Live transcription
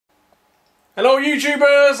Hello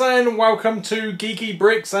YouTubers and welcome to Geeky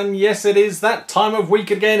Bricks, and yes, it is that time of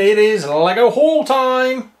week again. It is Lego haul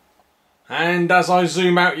time, and as I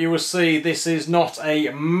zoom out you will see this is not a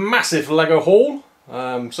massive Lego haul,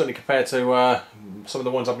 certainly compared to some of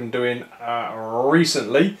the ones I've been doing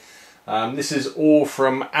recently. This is all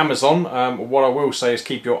from Amazon. What I will say is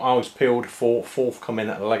keep your eyes peeled for forthcoming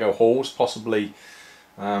Lego hauls, possibly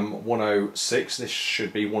 106, this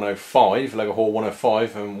should be 105, Lego haul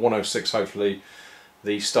 105, and 106 hopefully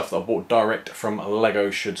the stuff that I bought direct from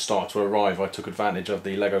Lego should start to arrive. I took advantage of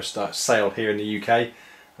the Lego sale here in the UK,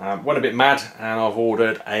 went a bit mad and I've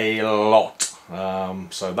ordered a lot,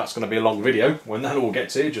 so that's going to be a long video when that all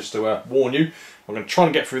gets here, just to warn you. I'm going to try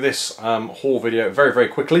and get through this haul video very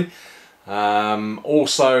quickly.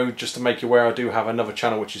 Also, just to make you aware, I do have another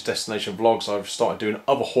channel which is Destination Vlogs. I've started doing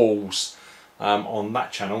other hauls on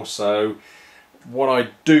that channel, so what I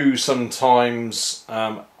do sometimes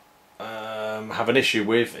have an issue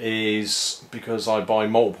with is, because I buy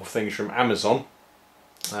multiple things from Amazon,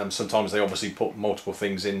 sometimes they obviously put multiple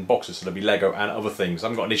things in boxes, so there'll be Lego and other things. I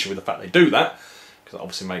haven't got an issue with the fact they do that, because that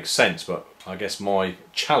obviously makes sense, but I guess my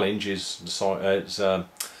challenge is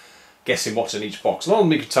guessing what's in each box. Not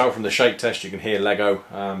only you can tell from the shake test, you can hear Lego,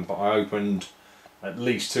 but I opened at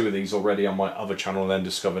least 2 of these already on my other channel and then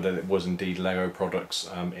discovered that it was indeed Lego products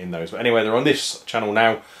in those. But anyway, they're on this channel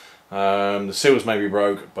now. The seals may be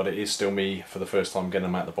broke, but it is still me for the first time getting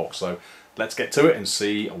them out of the box. So let's get to it and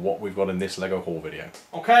see what we've got in this Lego haul video.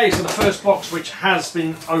 Okay, so the first box, which has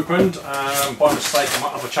been opened by mistake on my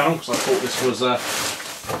other channel, because I thought this was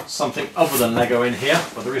something other than Lego in here,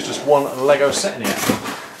 but there is just one Lego set in here.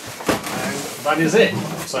 That is it.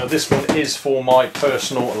 So this one is for my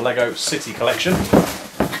personal Lego City collection.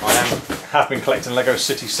 I have been collecting Lego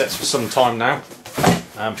City sets for some time now,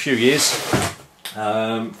 a few years,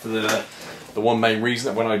 for the one main reason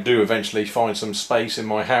that when I do eventually find some space in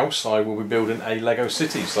my house, I will be building a Lego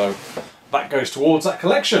City. So that goes towards that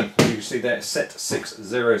collection. You can see there, set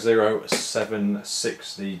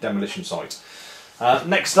 60076, the demolition site.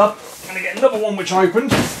 Next up, I'm going to get another one which I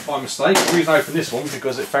opened by mistake. The reason I opened this one was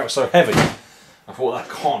because it felt so heavy. I thought that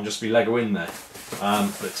can't just be Lego in there,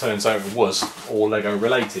 but it turns out it was all Lego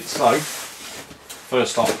related. So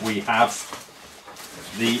first off we have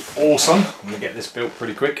the awesome, I'm going to get this built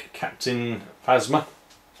pretty quick, Captain Phasma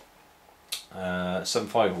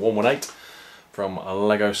 75118 from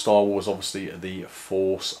Lego Star Wars, obviously the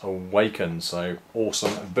Force Awakens. So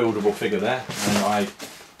awesome buildable figure there, and I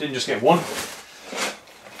didn't just get one.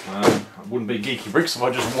 It wouldn't be Geeky Bricks if I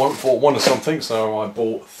just bought one of something, so I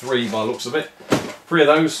bought 3 by the looks of it. 3 of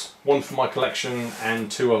those, 1 for my collection and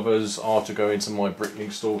 2 others are to go into my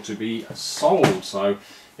Bricklink store to be sold. So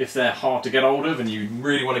if they're hard to get hold of and you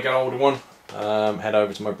really want to get hold of one, head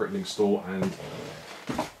over to my Bricklink store and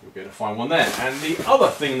you'll be able to find one there. And the other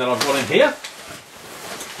thing that I've got in here,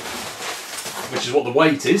 which is what the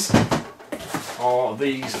weight is, are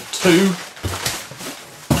these 2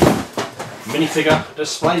 minifigure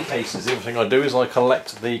display cases. The other thing I do is I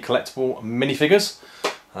collect the collectible minifigures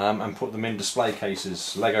and put them in display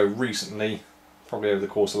cases. Lego recently, probably over the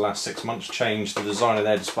course of the last 6 months, changed the design of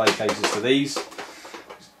their display cases to these.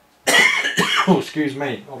 Oh, excuse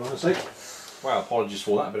me, hold on a sec. Wow, apologies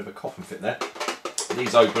for that, a bit of a coughing fit there.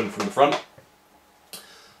 These open from the front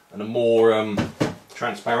and are more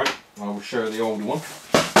transparent. I will show the older one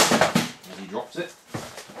as he drops it.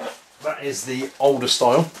 That is the older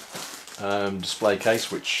style display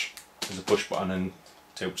case, which is a push button and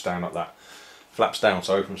tilts down like that, flaps down,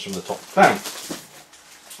 so opens from the top down.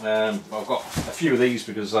 I've got a few of these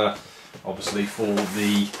because obviously for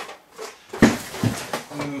the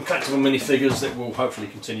collectible minifigures that will hopefully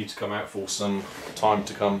continue to come out for some time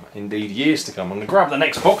to come, indeed years to come. I'm going to grab the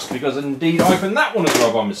next box because indeed I opened that one as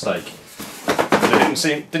well by mistake.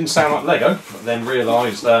 It didn't sound like Lego, but then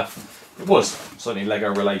realised it was certainly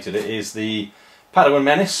Lego related. It is the Padawan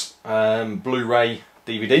Menace Blu-ray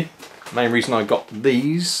DVD. The main reason I got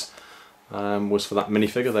these was for that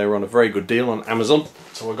minifigure. They were on a very good deal on Amazon,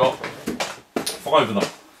 so I got 5 of them.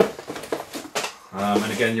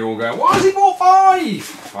 And again, you're all going, why has he bought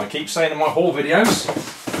 5? I keep saying in my haul videos,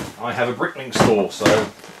 I have a Bricklink store, so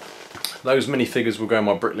those minifigures will go in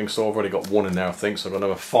my Bricklink store. I've already got 1 in there, I think, so I've got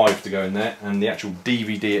another 5 to go in there. And the actual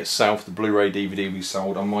DVD itself, the Blu-ray DVD, we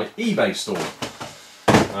sold on my eBay store.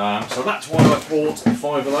 So that's why I bought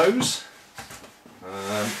 5 of those.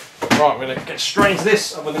 Right, I'm going to get straight into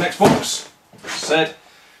this with the next box. As I said,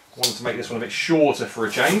 I wanted to make this one a bit shorter for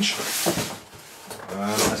a change.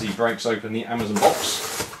 As he breaks open the Amazon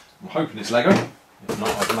box, I'm hoping it's Lego. If not,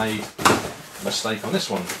 I've made a mistake on this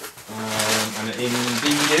one. And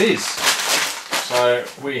indeed it is. So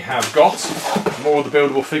we have got more of the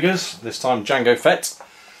buildable figures, this time Jango Fett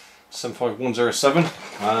 75107.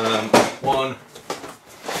 1,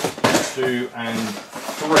 2 and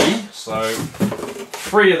 3. So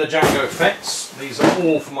 3 of the Jango Fetts. These are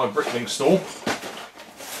all from my Bricklink store.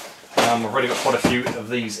 I've already got quite a few of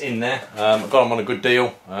these in there. I've got them on a good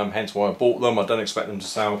deal, hence why I bought them. I don't expect them to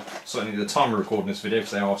sell, certainly at the time of recording this video,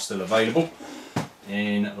 because they are still available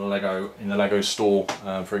in the Lego store,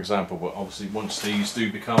 for example. But obviously once these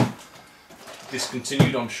do become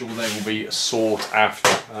discontinued, I'm sure they will be sought after.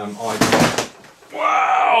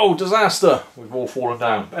 Wow, disaster! We've all fallen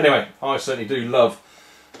down. But anyway, I certainly do love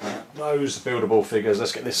those buildable figures.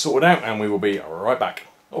 Let's get this sorted out and we will be right back.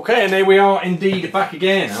 Okay, and here we are indeed back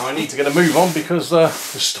again. Now I need to get a move on because the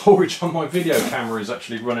storage on my video camera is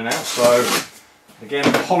actually running out. So again,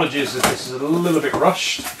 apologies if this is a little bit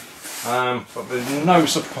rushed, but there's no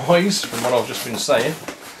surprise from what I've just been saying.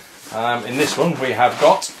 In this one we have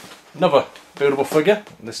got another buildable figure.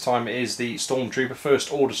 This time it is the Stormtrooper,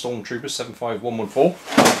 First Order Stormtrooper 75114.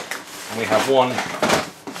 And we have 1,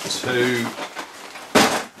 2,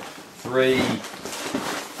 3,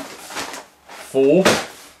 4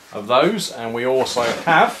 of those, and we also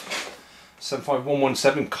have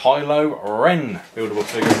 75117 Kylo Ren buildable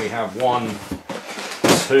figure. We have 1,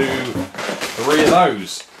 2, 3 of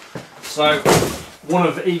those. So one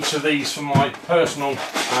of each of these for my personal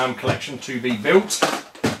collection to be built,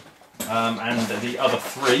 and the other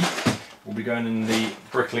 3 will be going in the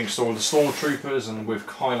Bricklink store with the Stormtroopers and with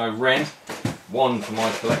Kylo Ren. 1 for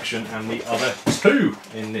my collection, and the other 2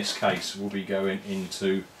 in this case will be going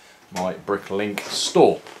into my Bricklink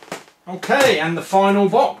store. Okay, and the final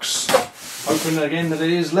box. Hoping again that it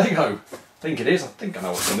is Lego. I think it is. I think I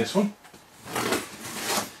know what's in this one.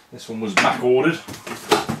 This one was back ordered.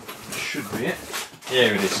 Should be it.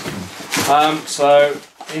 Here it is. So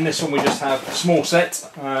in this one we just have a small set.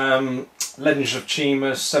 Legends of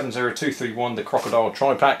Chima 70231, the Crocodile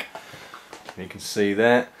Tri-Pack. You can see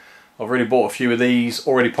there. I've already bought a few of these,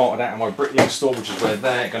 already parted out in my Bricklink store, which is where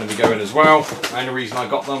they're going to be going as well. The only reason I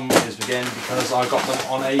got them is again because I got them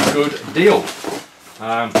on a good deal.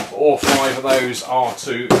 All 5 of those are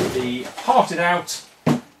to be parted out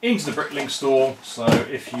into the Bricklink store, so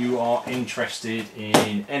if you are interested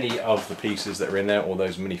in any of the pieces that are in there or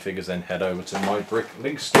those minifigures, then head over to my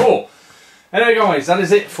Bricklink store. Anyway guys, that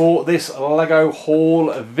is it for this Lego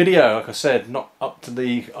haul video. Like I said, not up to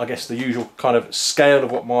the, I guess, the usual kind of scale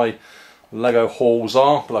of what my Lego hauls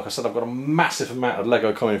are. But like I said, I've got a massive amount of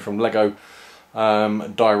Lego coming from Lego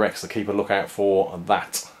Directs, to keep a lookout for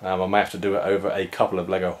that. I may have to do it over a couple of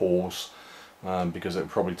Lego hauls because it would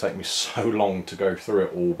probably take me so long to go through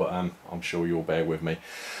it all, but I'm sure you'll bear with me.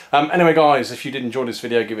 Anyway guys, if you did enjoy this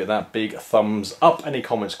video, give it that big thumbs up. Any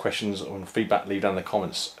comments, questions or feedback, leave down in the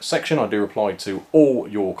comments section. I do reply to all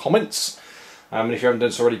your comments. And if you haven't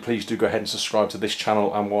done so already, please do go ahead and subscribe to this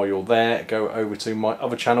channel, and while you're there, go over to my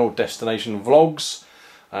other channel, Destination Vlogs,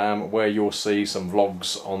 where you'll see some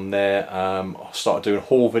vlogs on there. I'll start doing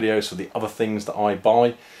haul videos for the other things that I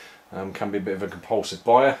buy. Can be a bit of a compulsive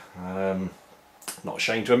buyer. Not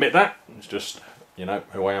ashamed to admit that. It's just, you know,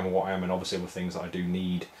 who I am and what I am, and obviously the things that I do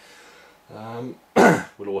need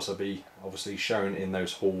will also be obviously shown in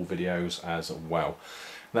those haul videos as well.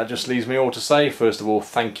 And that just leaves me all to say, first of all,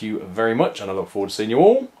 thank you very much, and I look forward to seeing you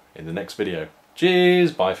all in the next video.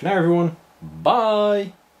 Cheers, bye for now everyone,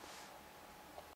 bye.